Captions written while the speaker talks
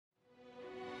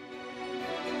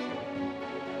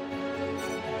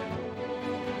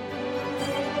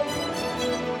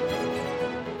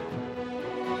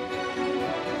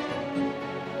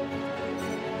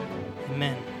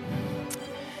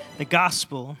The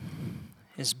gospel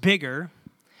is bigger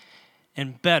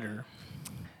and better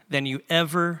than you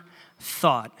ever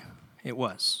thought it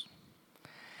was.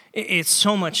 It's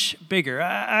so much bigger.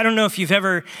 I don't know if you've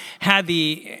ever had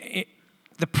the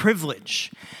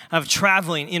privilege of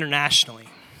traveling internationally,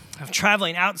 of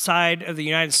traveling outside of the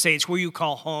United States, where you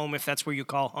call home, if that's where you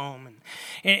call home,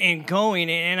 and going.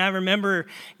 And I remember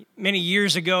many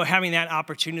years ago having that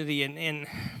opportunity, and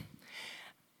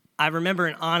I remember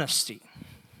in honesty,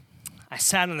 I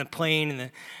sat on the plane and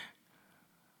the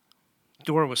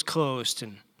door was closed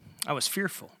and I was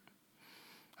fearful.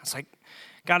 I was like,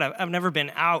 God, I've never been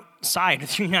outside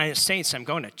of the United States. I'm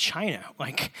going to China.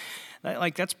 Like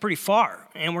that's pretty far.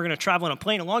 And we're going to travel on a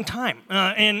plane a long time.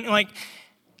 I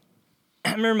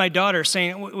remember my daughter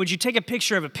saying, would you take a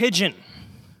picture of a pigeon?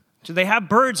 Do they have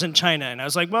birds in China? And I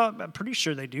was like, well, I'm pretty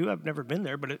sure they do. I've never been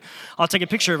there, but I'll take a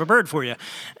picture of a bird for you.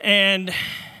 And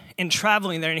in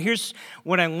traveling there, and here's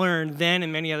what I learned then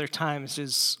and many other times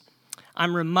is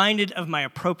I'm reminded of my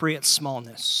appropriate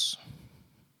smallness.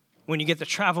 When you get to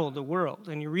travel the world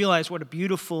and you realize what a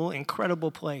beautiful,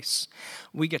 incredible place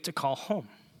we get to call home.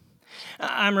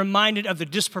 I'm reminded of the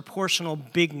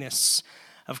disproportional bigness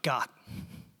of God.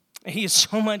 He is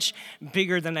so much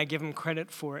bigger than I give him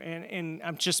credit for, and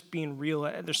I'm just being real.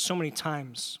 There's so many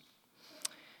times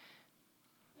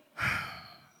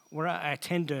where I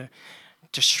tend to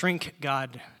shrink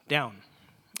God down,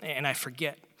 and I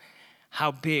forget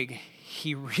how big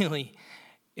he really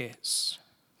is.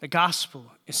 The gospel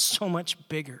is so much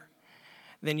bigger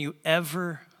than you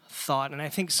ever thought. And I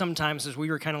think sometimes as we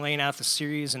were kind of laying out the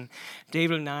series and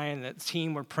David and I and the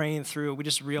team were praying through, we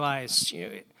just realized,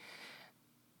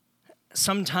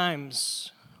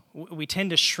 sometimes we tend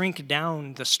to shrink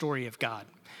down the story of God.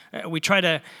 We try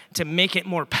to make it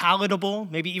more palatable,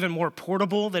 maybe even more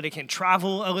portable, that it can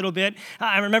travel a little bit.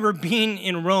 I remember being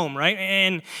in Rome, right?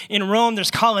 And in Rome,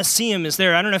 there's Colosseum is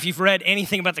there. I don't know if you've read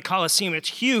anything about the Colosseum. It's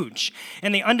huge.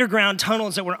 And the underground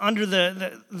tunnels that were under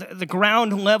the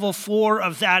ground level floor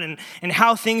of that and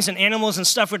how things and animals and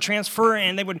stuff would transfer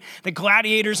and the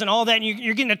gladiators and all that. And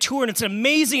you're getting a tour and it's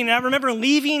amazing. And I remember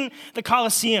leaving the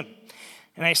Colosseum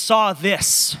and I saw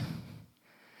this.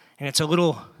 And it's a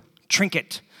little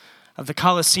trinket of the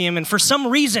Colosseum. And for some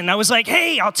reason, I was like,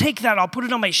 hey, I'll take that. I'll put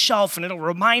it on my shelf, and it'll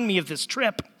remind me of this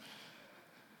trip.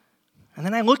 And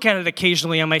then I look at it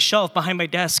occasionally on my shelf behind my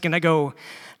desk, and I go,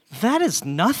 that is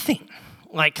nothing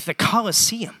like the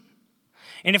Colosseum.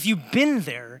 And if you've been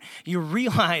there, you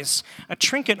realize a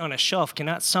trinket on a shelf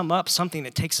cannot sum up something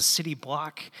that takes a city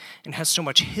block and has so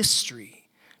much history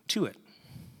to it.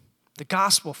 The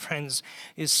gospel, friends,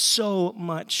 is so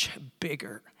much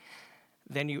bigger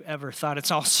than you ever thought. It's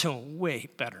also way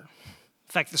better. In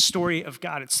fact, the story of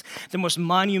God, it's the most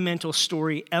monumental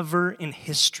story ever in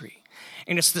history.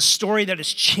 And it's the story that has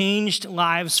changed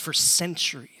lives for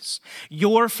centuries.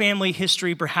 Your family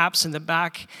history, perhaps in the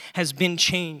back, has been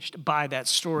changed by that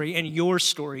story, and your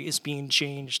story is being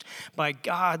changed by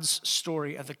God's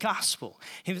story of the gospel,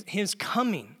 his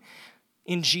coming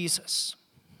in Jesus,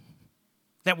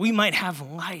 that we might have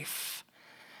life.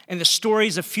 And the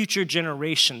stories of future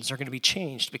generations are going to be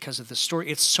changed because of the story.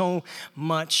 It's so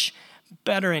much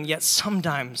better, and yet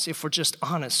sometimes, if we're just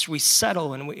honest, we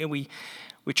settle and we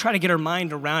try to get our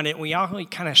mind around it, and we all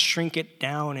kind of shrink it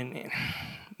down and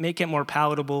make it more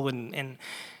palatable, and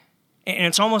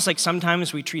it's almost like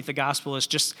sometimes we treat the gospel as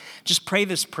just pray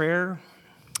this prayer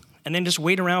and then just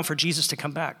wait around for Jesus to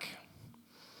come back.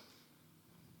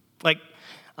 Like,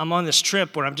 I'm on this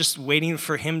trip where I'm just waiting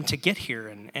for him to get here,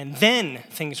 and then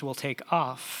things will take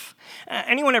off.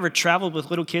 Anyone ever traveled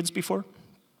with little kids before?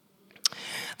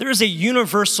 There is a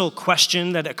universal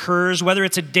question that occurs, whether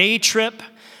it's a day trip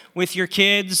with your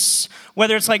kids,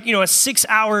 whether it's like, a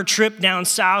 6-hour trip down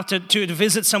south to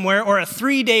visit somewhere, or a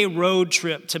 3-day road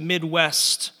trip to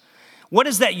Midwest. What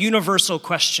is that universal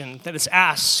question that is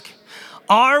asked?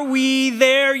 Are we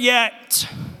there yet?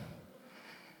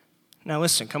 Now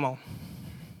listen, come on.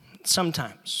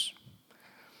 Sometimes,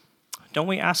 don't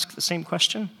we ask the same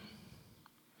question?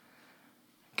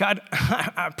 God,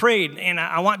 I prayed, and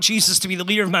I want Jesus to be the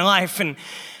leader of my life, and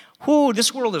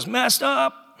this world is messed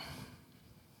up.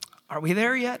 Are we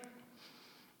there yet?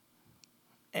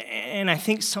 And I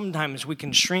think sometimes we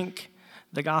can shrink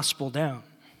the gospel down.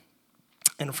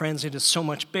 And friends, it is so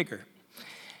much bigger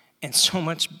and so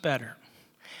much better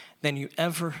than you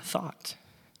ever thought.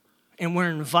 And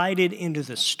we're invited into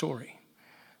the story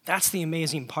That's the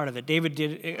amazing part of it. David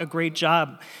did a great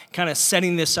job kind of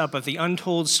setting this up of the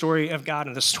untold story of God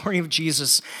and the story of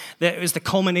Jesus that is the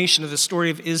culmination of the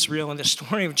story of Israel and the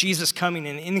story of Jesus coming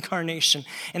in incarnation,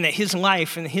 and that his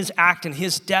life and his act and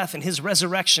his death and his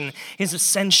resurrection, his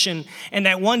ascension, and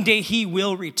that one day he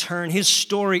will return. His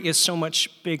story is so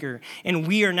much bigger, and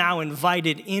we are now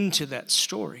invited into that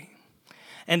story.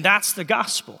 And that's the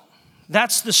gospel.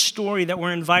 That's the story that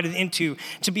we're invited into,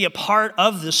 to be a part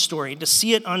of the story, to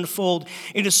see it unfold.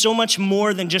 It is so much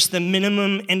more than just the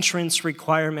minimum entrance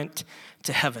requirement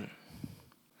to heaven.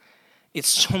 It's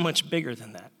so much bigger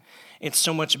than that. It's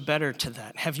so much better to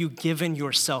that. Have you given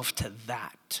yourself to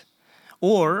that?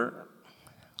 Or,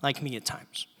 like me at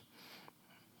times,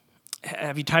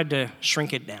 have you tried to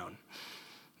shrink it down,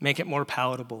 make it more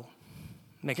palatable,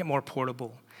 make it more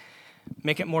portable,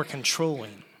 make it more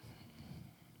controlling,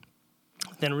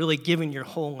 than really giving your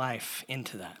whole life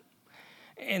into that?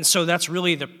 And so that's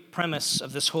really the premise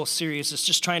of this whole series, is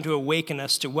just trying to awaken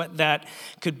us to what that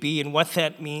could be and what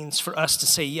that means for us to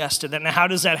say yes to that. Now, how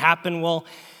does that happen? Well,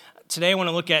 today I want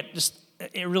to look at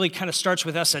it really kind of starts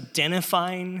with us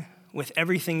identifying with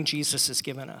everything Jesus has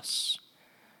given us.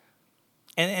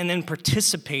 And then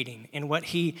participating in what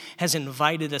he has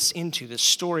invited us into, the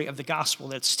story of the gospel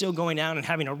that's still going down and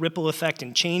having a ripple effect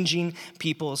and changing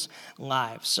people's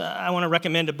lives. I want to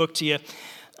recommend a book to you.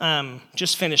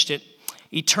 Just finished it.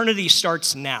 Eternity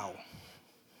Starts Now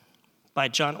by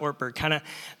John Ortberg. Kind of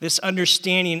this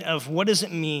understanding of what does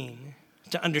it mean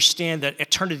to understand that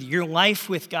eternity, your life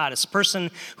with God, as a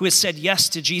person who has said yes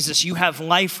to Jesus, you have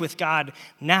life with God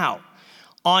now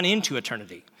on into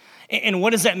eternity. And what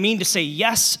does that mean to say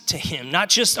yes to him? Not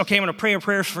just, okay, I'm going to pray a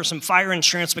prayer for some fire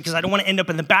insurance because I don't want to end up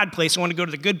in the bad place. I want to go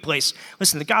to the good place.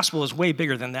 Listen, the gospel is way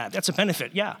bigger than that. That's a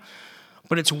benefit, yeah.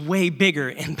 But it's way bigger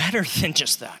and better than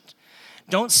just that.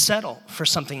 Don't settle for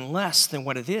something less than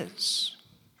what it is.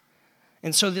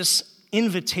 And so this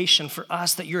invitation for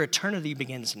us that your eternity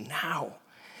begins now,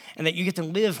 and that you get to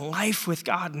live life with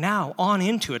God now on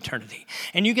into eternity.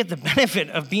 And you get the benefit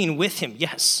of being with him,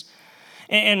 yes.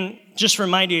 And just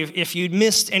remind you, if you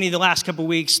missed any of the last couple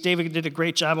weeks, David did a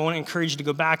great job. I want to encourage you to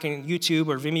go back on YouTube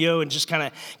or Vimeo and just kind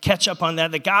of catch up on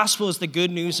that. The gospel is the good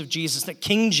news of Jesus, that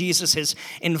King Jesus has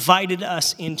invited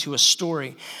us into a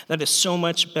story that is so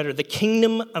much better. The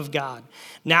kingdom of God,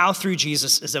 now through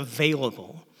Jesus, is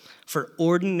available for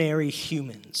ordinary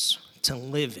humans to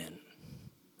live in.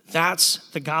 That's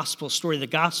the gospel story. The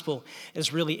gospel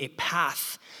is really a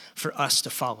path for us to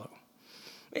follow.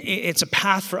 It's a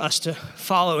path for us to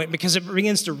follow it because it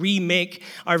begins to remake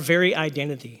our very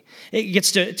identity. It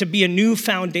gets to be a new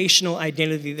foundational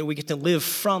identity that we get to live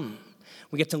from,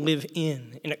 we get to live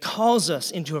in. And it calls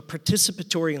us into a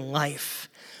participatory life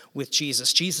with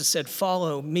Jesus. Jesus said,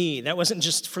 "Follow me." That wasn't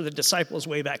just for the disciples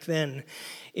way back then.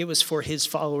 It was for his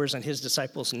followers and his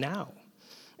disciples now.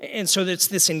 And so it's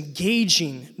this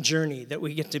engaging journey that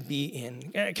we get to be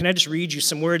in. Can I just read you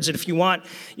some words? And if you want,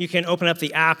 you can open up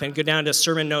the app and go down to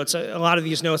sermon notes. A lot of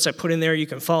these notes I put in there, you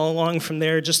can follow along from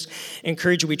there. Just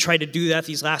encourage you. We tried to do that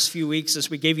these last few weeks as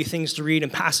we gave you things to read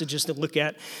and passages to look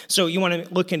at. So you want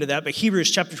to look into that. But Hebrews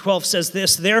chapter 12 says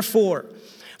this, "Therefore,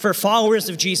 for followers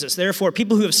of Jesus, therefore,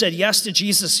 people who have said yes to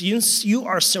Jesus, you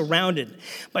are surrounded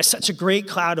by such a great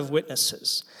cloud of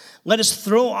witnesses. Let us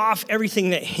throw off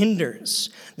everything that hinders,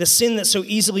 the sin that so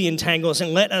easily entangles,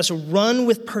 and let us run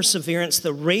with perseverance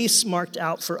the race marked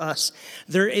out for us."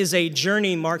 There is a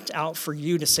journey marked out for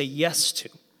you to say yes to.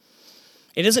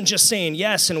 It isn't just saying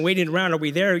yes and waiting around, are we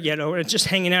there yet? Or just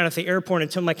hanging out at the airport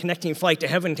until my connecting flight to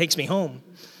heaven takes me home.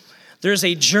 There's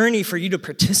a journey for you to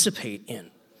participate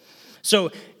in.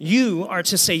 So you are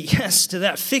to say yes to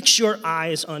that. Fix your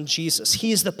eyes on Jesus.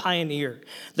 He is the pioneer,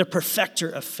 the perfecter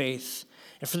of faith.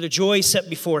 And for the joy set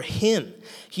before him,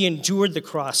 he endured the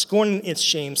cross, scorning its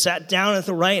shame, sat down at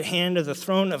the right hand of the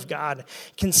throne of God.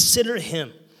 Consider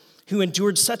him who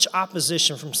endured such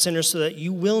opposition from sinners so that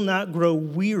you will not grow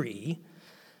weary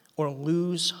or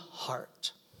lose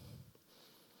heart.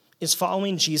 Is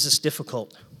following Jesus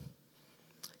difficult?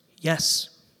 Yes.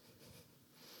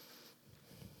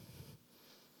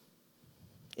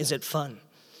 Is it fun?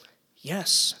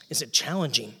 Yes. Is it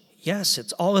challenging? Yes,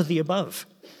 it's all of the above.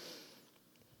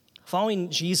 Following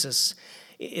Jesus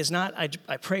is not,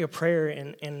 I pray a prayer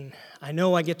and I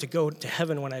know I get to go to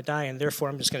heaven when I die, and therefore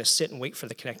I'm just going to sit and wait for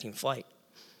the connecting flight.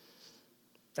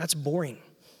 That's boring.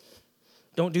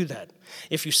 Don't do that.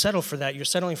 If you settle for that, you're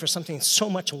settling for something so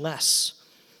much less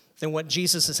than what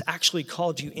Jesus has actually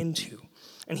called you into.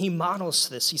 And he models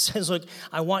this. He says, look,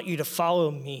 I want you to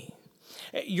follow me.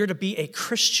 You're to be a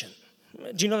Christian.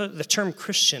 Do you know that the term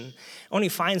Christian only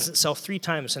finds itself 3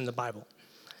 times in the Bible?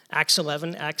 Acts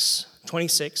 11, Acts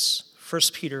 26, 1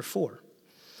 Peter 4.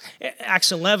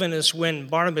 Acts 11 is when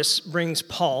Barnabas brings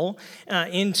Paul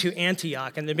into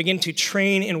Antioch, and they begin to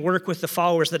train and work with the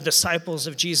followers, the disciples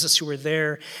of Jesus who were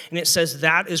there. And it says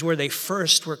that is where they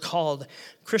first were called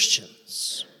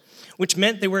Christians, which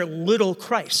meant they were little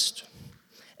Christ.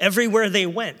 Everywhere they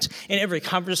went, in every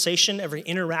conversation, every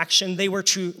interaction, they were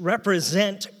to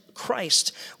represent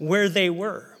Christ where they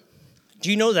were. Do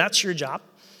you know that's your job?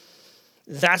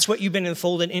 That's what you've been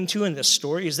enfolded into in this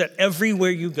story, is that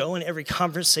everywhere you go and every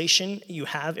conversation you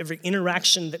have, every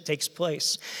interaction that takes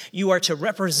place, you are to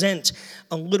represent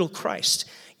a little Christ.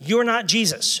 You're not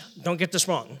Jesus. Don't get this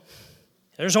wrong.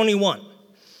 There's only one.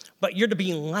 But you're to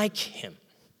be like him,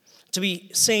 to be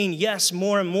saying yes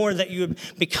more and more, that you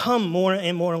become more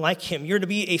and more like him. You're to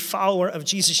be a follower of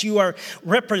Jesus. You are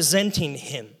representing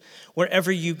him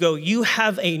wherever you go. You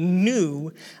have a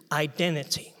new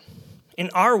identity. In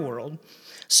our world,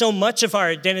 so much of our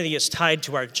identity is tied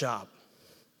to our job,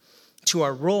 to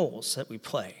our roles that we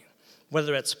play,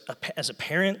 whether it's as a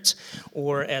parent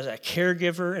or as a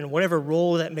caregiver, and whatever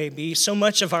role that may be. So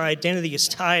much of our identity is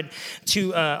tied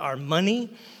to our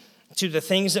money, to the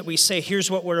things that we say,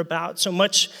 here's what we're about. So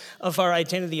much of our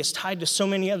identity is tied to so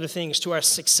many other things, to our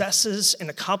successes and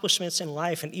accomplishments in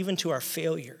life, and even to our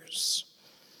failures.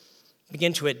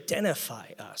 Begin to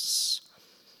identify us.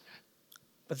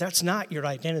 But that's not your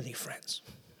identity, friends.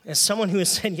 As someone who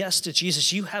has said yes to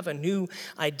Jesus, you have a new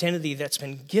identity that's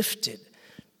been gifted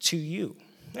to you.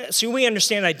 So we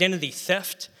understand identity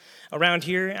theft around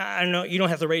here. I don't know, you don't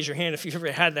have to raise your hand if you've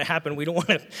ever had that happen. We don't want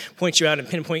to point you out and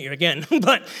pinpoint you again.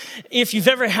 But if you've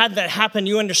ever had that happen,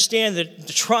 you understand the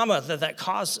trauma that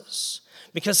causes.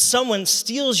 Because someone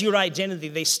steals your identity,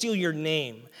 they steal your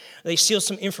name. They steal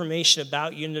some information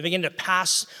about you, and they begin to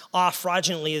pass off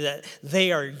fraudulently that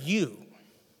they are you.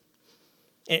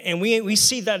 And we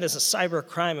see that as a cyber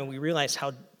crime, and we realize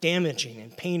how damaging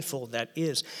and painful that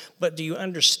is. But do you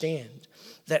understand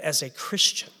that as a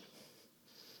Christian,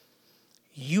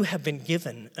 you have been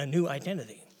given a new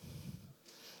identity?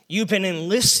 You've been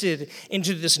enlisted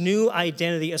into this new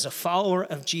identity as a follower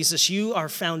of Jesus. You are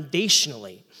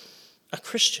foundationally a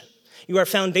Christian. You are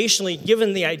foundationally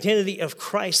given the identity of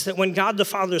Christ, that when God the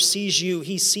Father sees you,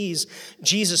 he sees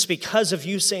Jesus because of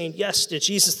you saying yes to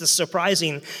Jesus. The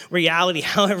surprising reality,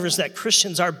 however, is that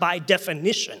Christians are by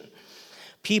definition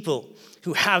people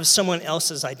who have someone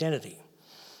else's identity.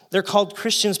 They're called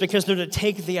Christians because they're to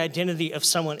take the identity of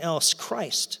someone else,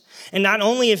 Christ. And not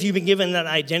only have you been given that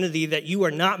identity that you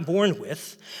are not born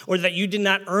with, or that you did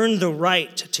not earn the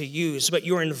right to use, but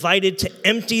you are invited to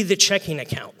empty the checking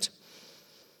account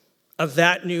of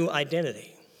that new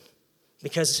identity,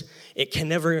 because it can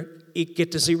never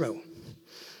get to zero.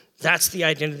 That's the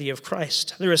identity of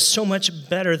Christ. There is so much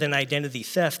better than identity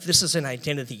theft. This is an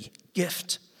identity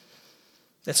gift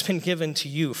that's been given to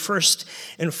you. First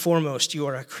and foremost, you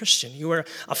are a Christian. You are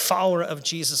a follower of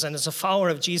Jesus. And as a follower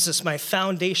of Jesus, my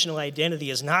foundational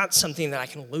identity is not something that I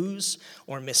can lose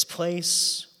or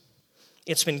misplace.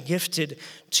 It's been gifted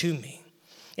to me.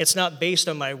 It's not based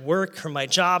on my work or my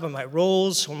job or my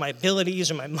roles or my abilities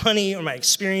or my money or my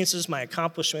experiences, my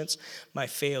accomplishments, my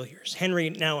failures. Henry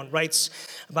Nouwen writes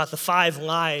about the 5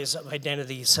 lies of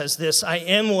identity. He says this: I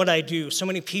am what I do. So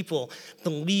many people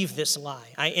believe this lie.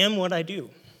 I am what I do.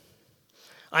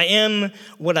 I am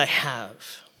what I have.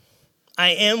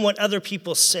 I am what other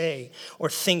people say or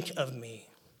think of me.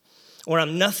 Or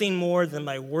I'm nothing more than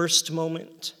my worst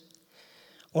moment.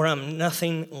 Or I'm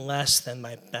nothing less than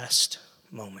my best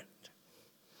moment.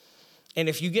 And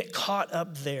if you get caught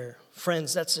up there,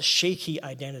 friends, that's a shaky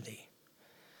identity.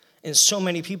 And so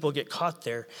many people get caught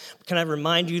there. Can I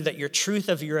remind you that your truth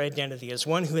of your identity as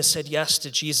one who has said yes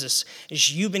to Jesus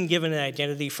is you've been given an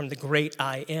identity from the great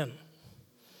I am.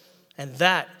 And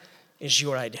that is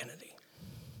your identity.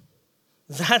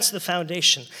 That's the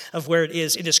foundation of where it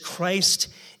is. It is Christ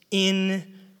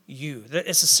in you.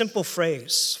 It's a simple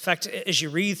phrase. In fact, as you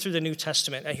read through the New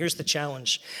Testament, and here's the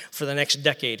challenge for the next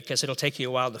decade, because it'll take you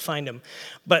a while to find them,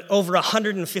 but over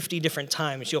 150 different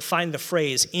times, you'll find the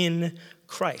phrase, in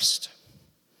Christ.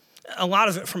 A lot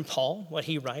of it from Paul, what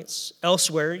he writes.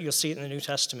 Elsewhere, you'll see it in the New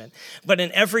Testament. But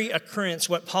in every occurrence,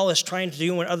 what Paul is trying to do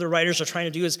and what other writers are trying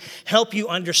to do is help you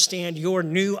understand your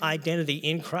new identity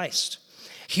in Christ.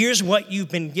 Here's what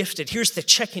you've been gifted. Here's the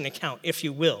checking account, if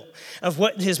you will, of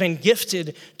what has been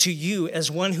gifted to you as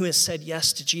one who has said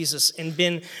yes to Jesus and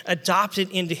been adopted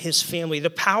into his family. The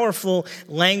powerful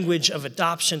language of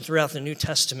adoption throughout the New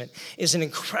Testament is an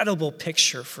incredible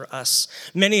picture for us.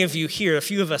 Many of you here, a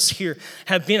few of us here,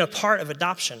 have been a part of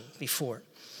adoption before.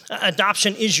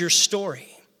 Adoption is your story.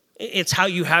 It's how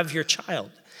you have your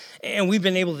child. And we've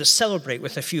been able to celebrate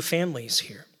with a few families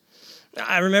here.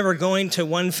 I remember going to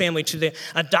one family to the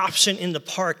adoption in the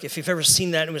park, if you've ever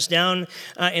seen that. It was down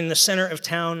in the center of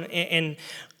town, and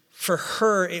for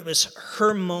her, it was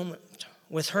her moment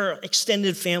with her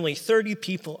extended family, 30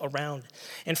 people around.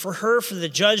 And for her, for the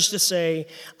judge to say,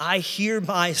 I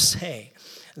hereby say,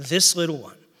 this little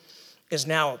one is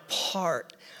now a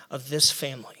part of this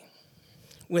family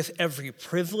with every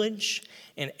privilege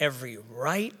and every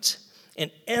right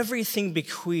and everything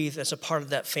bequeathed as a part of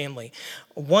that family.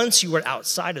 Once you were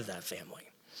outside of that family,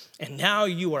 and now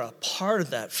you are a part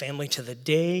of that family to the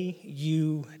day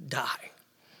you die.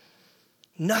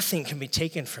 Nothing can be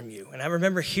taken from you. And I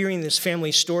remember hearing this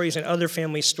family stories and other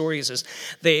family stories as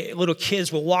the little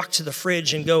kids will walk to the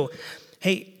fridge and go,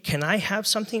 hey, can I have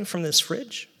something from this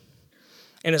fridge?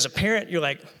 And as a parent, you're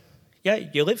like, yeah,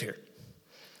 you live here.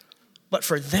 But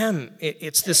for them,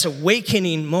 it's this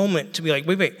awakening moment to be like,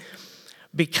 wait,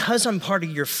 because I'm part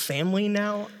of your family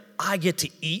now, I get to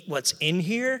eat what's in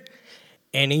here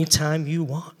anytime you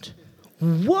want.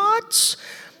 What?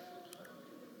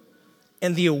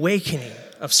 And the awakening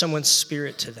of someone's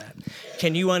spirit to that.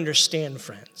 Can you understand,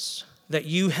 friends, that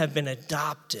you have been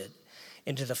adopted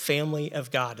into the family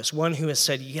of God as one who has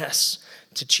said yes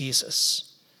to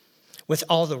Jesus with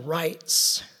all the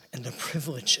rights and the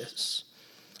privileges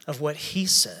of what he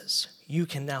says you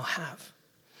can now have?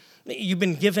 You've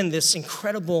been given this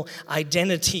incredible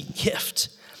identity gift.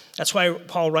 That's why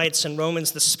Paul writes in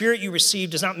Romans, the spirit you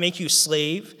received does not make you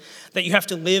slave, that you have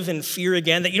to live in fear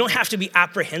again, that you don't have to be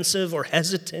apprehensive or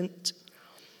hesitant.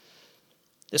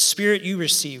 The spirit you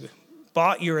received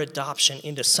bought your adoption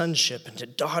into sonship, into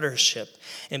daughtership,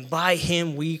 and by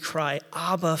him we cry,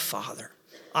 Abba, Father.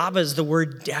 Abba is the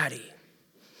word daddy.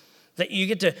 That you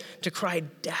get to cry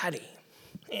daddy.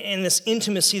 And this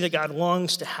intimacy that God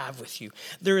longs to have with you.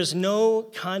 There is no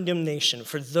condemnation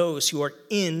for those who are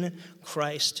in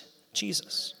Christ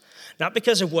Jesus. Not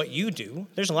because of what you do.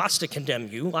 There's lots to condemn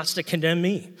you, lots to condemn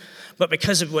me. But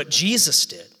because of what Jesus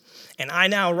did. And I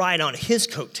now ride on his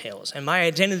coattails. And my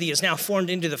identity is now formed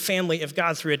into the family of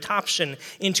God through adoption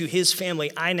into his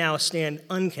family. I now stand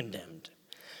uncondemned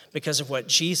because of what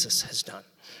Jesus has done.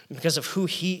 Because of who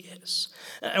he is.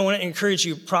 I want to encourage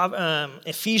you,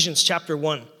 Ephesians chapter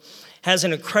 1 has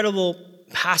an incredible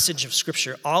passage of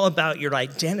scripture all about your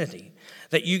identity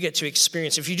that you get to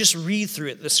experience. If you just read through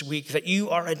it this week, that you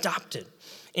are adopted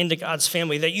into God's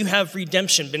family, that you have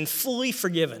redemption, been fully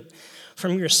forgiven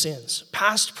from your sins,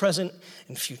 past, present,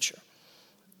 and future.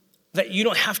 That you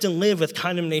don't have to live with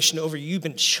condemnation over you. You've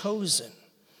been chosen,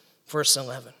 verse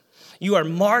 11. You are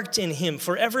marked in him,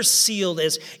 forever sealed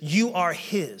as you are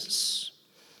his.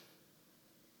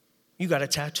 You got a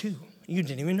tattoo. You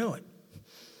didn't even know it.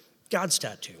 God's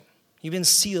tattoo. You've been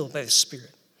sealed by the Spirit.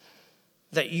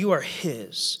 That you are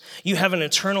his. You have an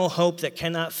eternal hope that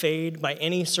cannot fade by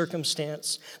any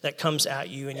circumstance that comes at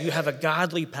you. And you have a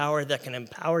godly power that can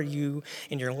empower you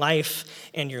in your life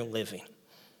and your living.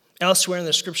 Elsewhere in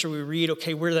the scripture we read,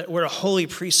 okay, we're a holy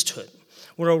priesthood.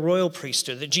 We're a royal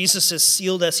priesthood, that Jesus has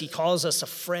sealed us. He calls us a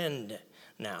friend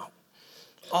now.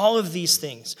 All of these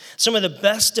things. Some of the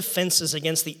best defenses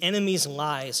against the enemy's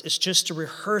lies is just to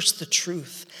rehearse the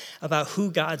truth about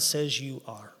who God says you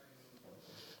are.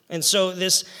 And so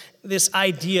this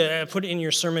idea, I put it in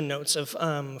your sermon notes of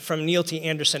from Neil T.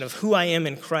 Anderson of who I am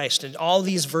in Christ and all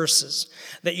these verses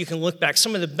that you can look back.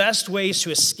 Some of the best ways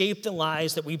to escape the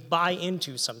lies that we buy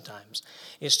into sometimes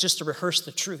is just to rehearse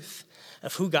the truth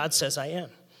of who God says I am.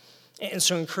 And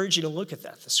so I encourage you to look at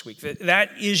that this week. That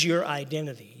is your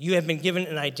identity. You have been given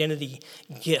an identity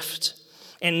gift.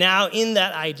 And now in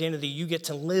that identity, you get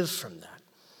to live from that,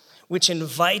 which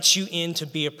invites you in to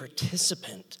be a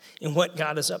participant in what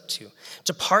God is up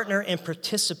to partner and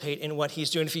participate in what he's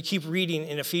doing. If you keep reading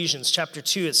in Ephesians chapter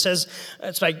 2, it says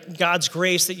it's by God's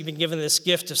grace that you've been given this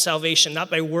gift of salvation, not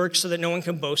by works so that no one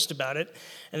can boast about it.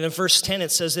 And then verse 10,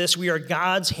 it says this, we are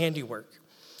God's handiwork,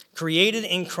 created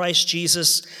in Christ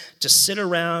Jesus to sit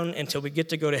around until we get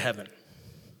to go to heaven.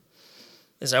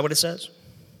 Is that what it says?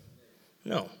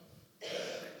 No.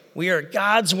 We are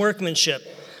God's workmanship,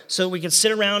 so we can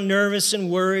sit around nervous and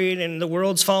worried and the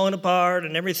world's falling apart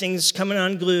and everything's coming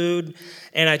unglued,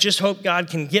 and I just hope God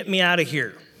can get me out of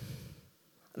here.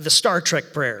 The Star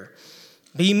Trek prayer.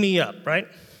 Beam me up, right?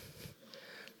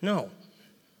 No.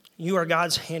 You are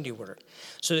God's handiwork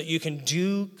so that you can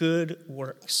do good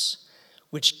works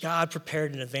which God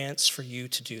prepared in advance for you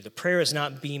to do. The prayer is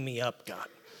not beam me up, God.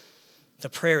 The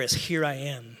prayer is here I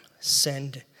am,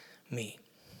 send me.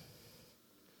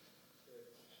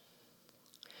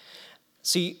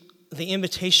 See, the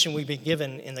invitation we've been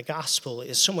given in the gospel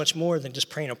is so much more than just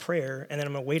praying a prayer and then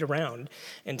I'm going to wait around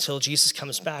until Jesus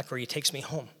comes back or he takes me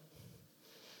home.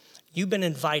 You've been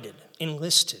invited,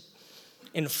 enlisted,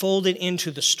 enfolded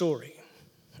into the story.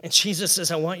 And Jesus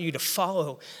says, I want you to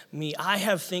follow me. I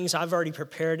have things I've already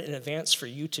prepared in advance for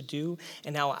you to do,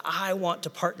 and now I want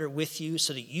to partner with you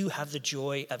so that you have the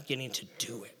joy of getting to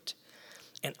do it.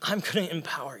 And I'm going to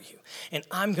empower you, and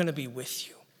I'm going to be with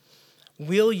you.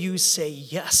 Will you say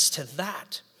yes to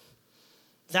that?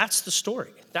 That's the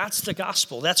story. That's the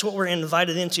gospel. That's what we're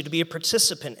invited into, to be a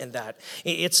participant in that.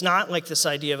 It's not like this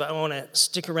idea of I want to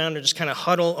stick around or just kind of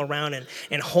huddle around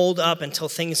and hold up until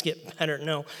things get better.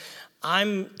 No,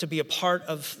 I'm to be a part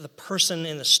of the person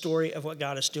in the story of what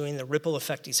God is doing, the ripple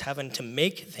effect he's having to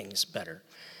make things better.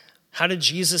 How did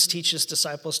Jesus teach his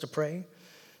disciples to pray?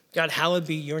 God, hallowed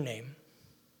be your name.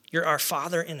 You're our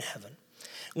Father in heaven.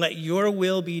 Let your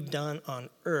will be done on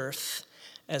earth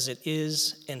as it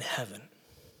is in heaven.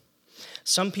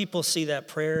 Some people see that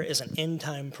prayer as an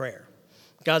end-time prayer.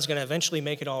 God's going to eventually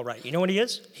make it all right. You know what he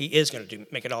is? He is going to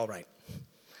make it all right.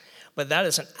 But that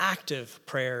is an active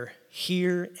prayer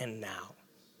here and now.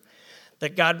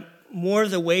 That God, more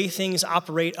of the way things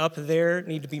operate up there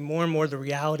need to be more and more the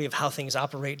reality of how things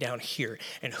operate down here.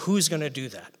 And who's going to do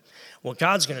that? Well,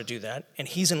 God's going to do that, and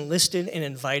he's enlisted and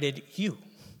invited you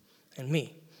and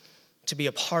me to be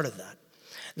a part of that.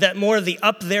 That more of the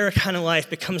up there kind of life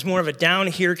becomes more of a down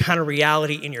here kind of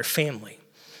reality in your family.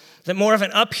 That more of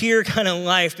an up here kind of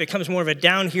life becomes more of a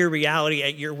down here reality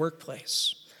at your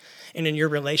workplace and in your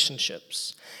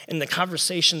relationships, in the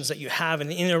conversations that you have and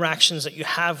the interactions that you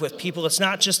have with people. It's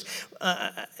not just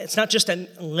a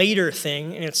later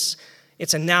thing, and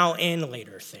it's a now and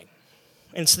later thing.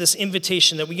 And it's this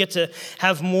invitation that we get to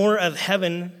have more of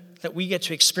heaven that we get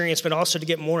to experience, but also to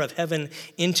get more of heaven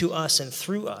into us and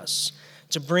through us,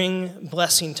 to bring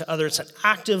blessing to others. It's an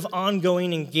active,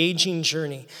 ongoing, engaging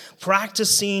journey,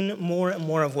 practicing more and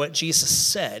more of what Jesus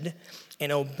said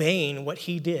and obeying what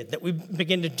he did, that we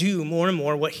begin to do more and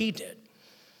more what he did.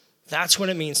 That's what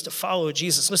it means to follow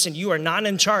Jesus. Listen, you are not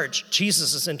in charge.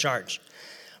 Jesus is in charge.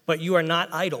 But you are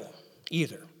not idle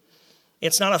either.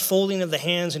 It's not a folding of the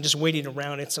hands and just waiting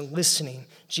around. It's a listening.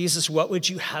 Jesus, what would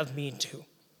you have me do?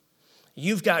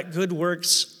 You've got good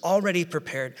works already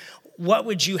prepared. What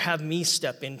would you have me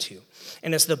step into?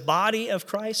 And as the body of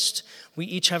Christ, we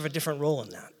each have a different role in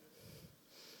that.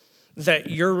 That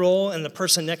your role and the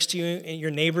person next to you and your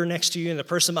neighbor next to you and the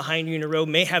person behind you in a row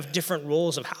may have different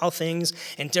roles of how things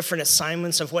and different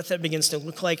assignments of what that begins to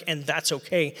look like, and that's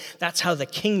okay. That's how the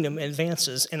kingdom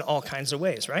advances in all kinds of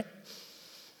ways, right?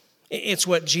 It's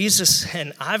what Jesus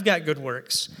said, I've got good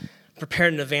works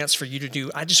prepared in advance for you to do.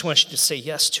 I just want you to say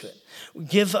yes to it.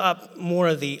 Give up more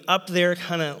of the up there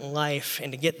kind of life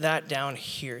and to get that down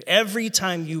here. Every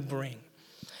time you bring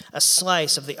a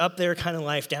slice of the up there kind of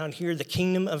life down here, the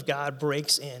kingdom of God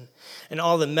breaks in. And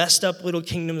all the messed up little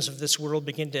kingdoms of this world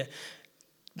begin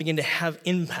to have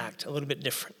impact a little bit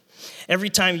different. Every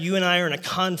time you and I are in a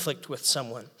conflict with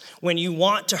someone, when you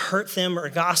want to hurt them or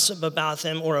gossip about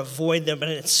them or avoid them, but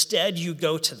instead you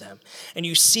go to them and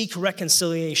you seek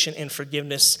reconciliation and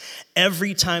forgiveness,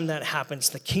 every time that happens,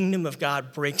 the kingdom of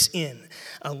God breaks in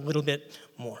a little bit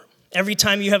more. Every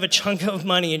time you have a chunk of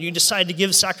money and you decide to give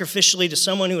sacrificially to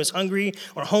someone who is hungry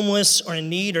or homeless or in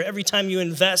need, or every time you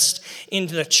invest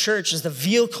into the church as the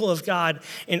vehicle of God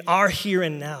in our here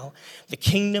and now, the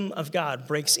kingdom of God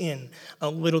breaks in a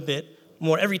little bit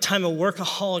more. Every time a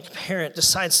workaholic parent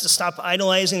decides to stop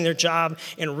idolizing their job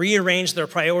and rearrange their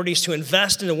priorities to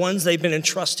invest in the ones they've been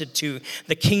entrusted to,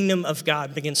 the kingdom of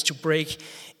God begins to break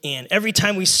in. Every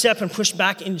time we step and push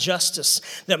back injustice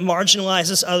that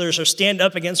marginalizes others or stand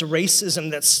up against racism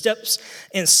that steps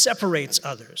and separates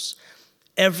others,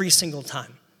 every single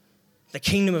time, the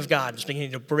kingdom of God is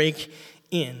beginning to break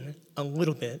in a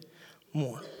little bit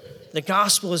more. The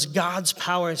gospel is God's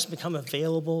power has become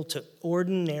available to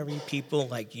ordinary people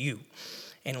like you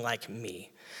and like me.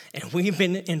 And we've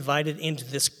been invited into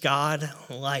this God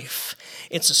life.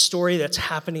 It's a story that's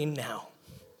happening now.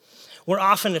 We're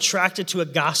often attracted to a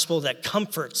gospel that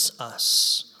comforts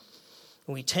us.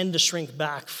 We tend to shrink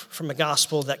back from a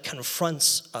gospel that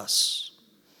confronts us,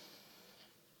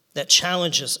 that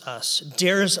challenges us,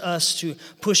 dares us to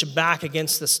push back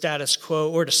against the status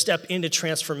quo or to step into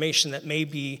transformation that may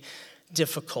be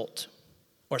difficult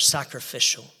or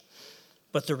sacrificial.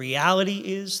 But the reality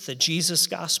is the Jesus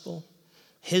gospel,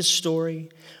 his story,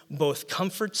 both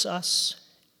comforts us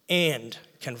and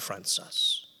confronts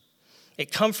us.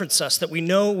 It comforts us that we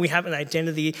know we have an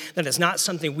identity that is not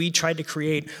something we tried to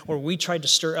create or we tried to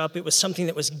stir up. It was something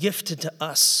that was gifted to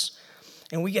us.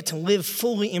 And we get to live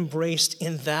fully embraced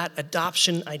in that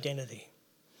adoption identity.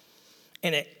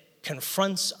 And it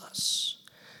confronts us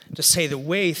to say the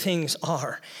way things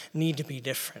are need to be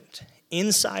different.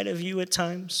 Inside of you at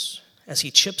times, as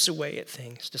he chips away at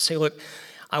things, to say, look,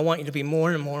 I want you to be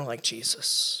more and more like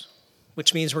Jesus,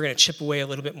 which means we're going to chip away a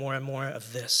little bit more and more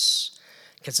of this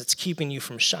because it's keeping you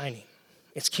from shining.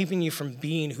 It's keeping you from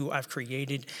being who I've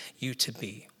created you to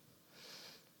be.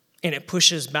 And it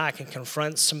pushes back and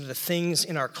confronts some of the things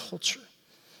in our culture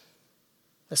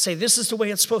that say this is the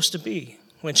way it's supposed to be.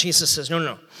 When Jesus says,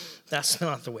 no, that's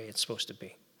not the way it's supposed to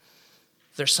be.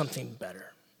 There's something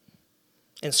better.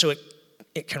 And so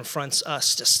it confronts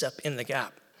us to step in the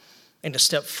gap and to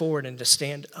step forward and to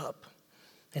stand up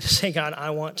and to say, God, I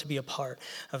want to be a part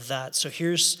of that. So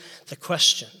here's the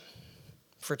question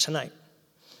for tonight.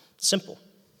 Simple.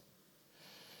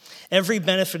 Every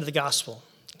benefit of the gospel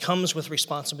comes with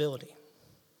responsibility.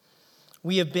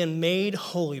 We have been made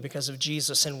holy because of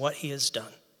Jesus and what he has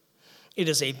done. It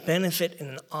is a benefit and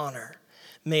an honor.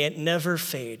 May it never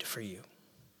fade for you.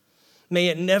 May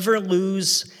it never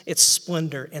lose its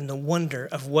splendor and the wonder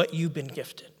of what you've been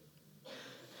gifted.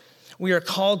 We are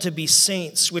called to be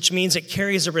saints, which means it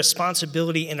carries a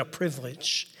responsibility and a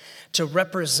privilege to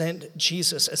represent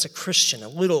Jesus as a Christian, a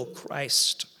little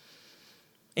Christ,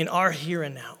 in our here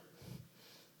and now.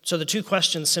 So the two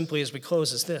questions simply as we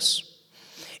close is this.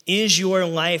 Is your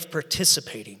life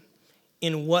participating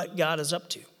in what God is up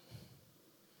to?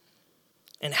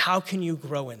 And how can you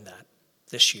grow in that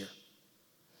this year?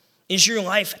 Is your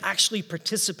life actually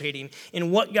participating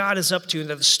in what God is up to,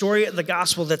 the story of the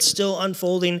gospel that's still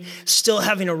unfolding, still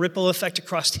having a ripple effect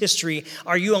across history?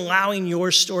 Are you allowing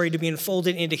your story to be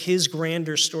unfolded into his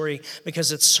grander story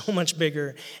because it's so much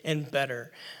bigger and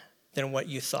better than what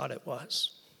you thought it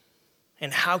was?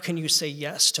 And how can you say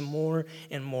yes to more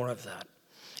and more of that?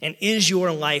 And is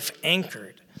your life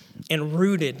anchored and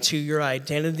rooted to your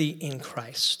identity in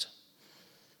Christ?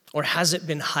 Or has it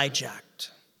been hijacked?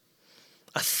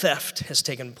 A theft has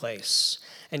taken place,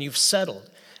 and you've settled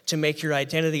to make your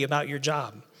identity about your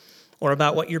job, or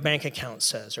about what your bank account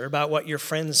says, or about what your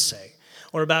friends say,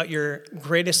 or about your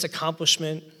greatest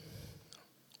accomplishment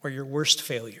or your worst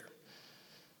failure.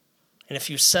 And if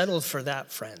you settled for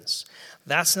that, friends,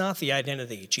 that's not the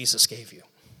identity Jesus gave you.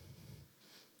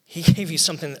 He gave you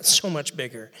something that's so much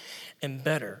bigger and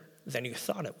better than you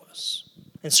thought it was.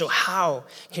 And so how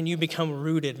can you become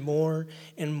rooted more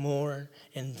and more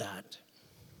in that?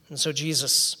 And so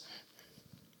Jesus,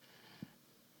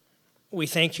 we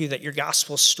thank you that your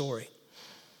gospel story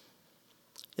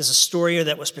is a story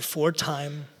that was before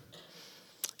time.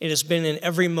 It has been in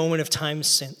every moment of time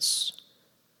since.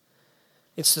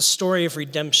 It's the story of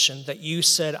redemption that you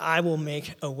said, I will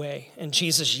make a way. And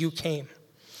Jesus, you came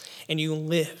and you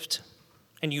lived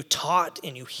and you taught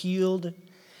and you healed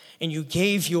and you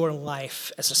gave your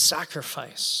life as a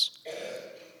sacrifice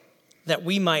that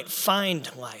we might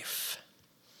find life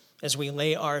as we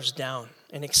lay ours down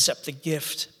and accept the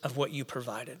gift of what you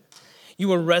provided. You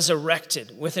were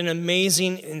resurrected with an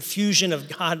amazing infusion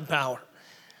of God power.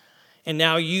 And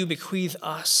now you bequeath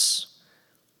us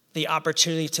the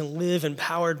opportunity to live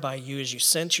empowered by you as you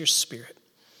sent your Spirit.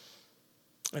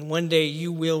 And one day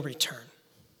you will return.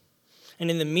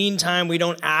 And in the meantime, we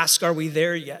don't ask, are we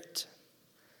there yet?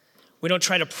 We don't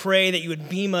try to pray that you would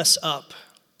beam us up,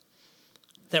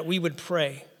 that we would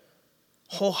pray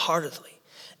wholeheartedly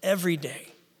every day,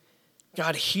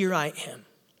 God, here I am,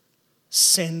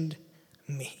 send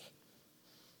me.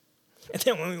 And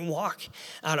then when we walk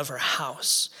out of our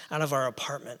house, out of our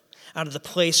apartment, out of the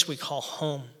place we call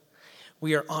home,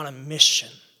 we are on a mission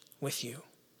with you.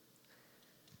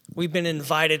 We've been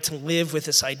invited to live with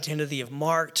this identity of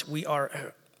marked. We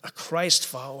are a Christ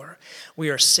follower. We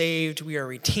are saved. We are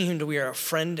redeemed. We are a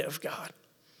friend of God.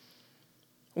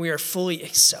 We are fully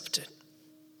accepted.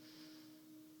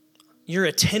 Your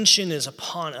attention is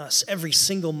upon us every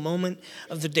single moment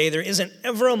of the day. There isn't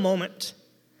ever a moment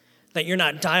that you're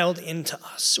not dialed into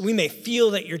us. We may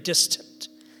feel that you're distant,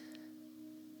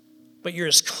 but you're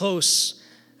as close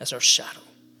as our shadow.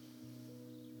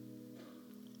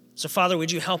 So, Father,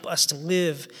 would you help us to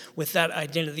live with that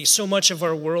identity? So much of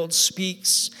our world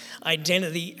speaks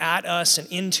identity at us and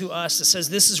into us that says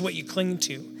this is what you cling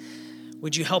to.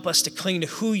 Would you help us to cling to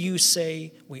who you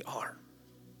say we are?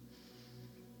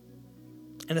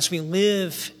 And as we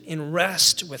live in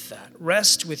rest with that,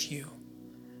 rest with you,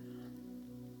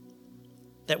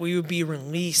 that we would be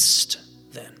released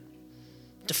then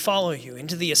to follow you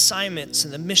into the assignments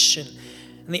and the mission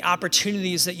and the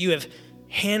opportunities that you have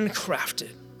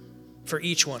handcrafted for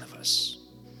each one of us.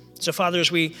 So, Father, as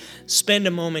we spend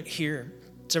a moment here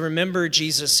to remember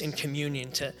Jesus in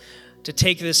communion, to to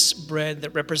take this bread that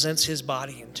represents his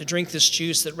body and to drink this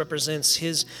juice that represents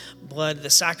his blood, the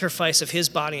sacrifice of his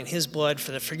body and his blood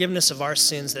for the forgiveness of our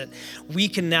sins, that we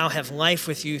can now have life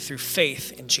with you through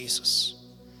faith in Jesus.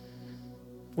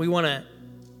 We want to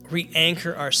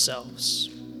re-anchor ourselves.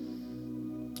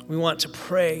 We want to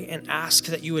pray and ask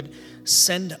that you would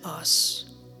send us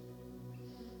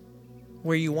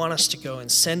where you want us to go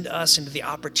and send us into the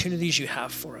opportunities you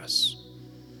have for us.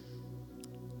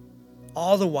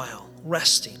 All the while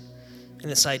resting in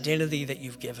this identity that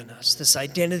you've given us, this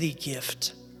identity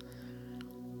gift,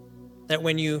 that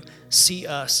when you see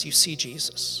us, you see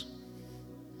Jesus.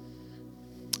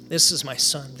 This is my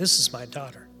son, this is my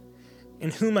daughter, in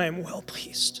whom I am well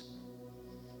pleased.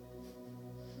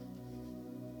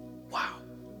 Wow.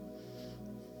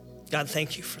 God,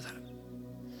 thank you for that.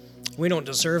 We don't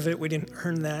deserve it. We didn't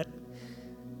earn that.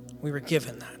 We were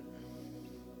given that.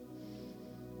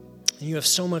 And you have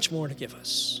so much more to give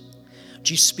us. Would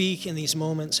you speak in these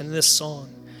moments and in this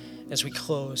song as we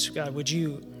close? God, would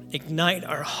you ignite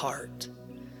our heart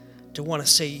to want to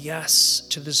say yes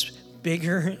to this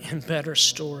bigger and better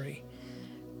story,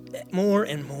 more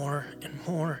and more and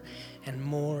more and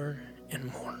more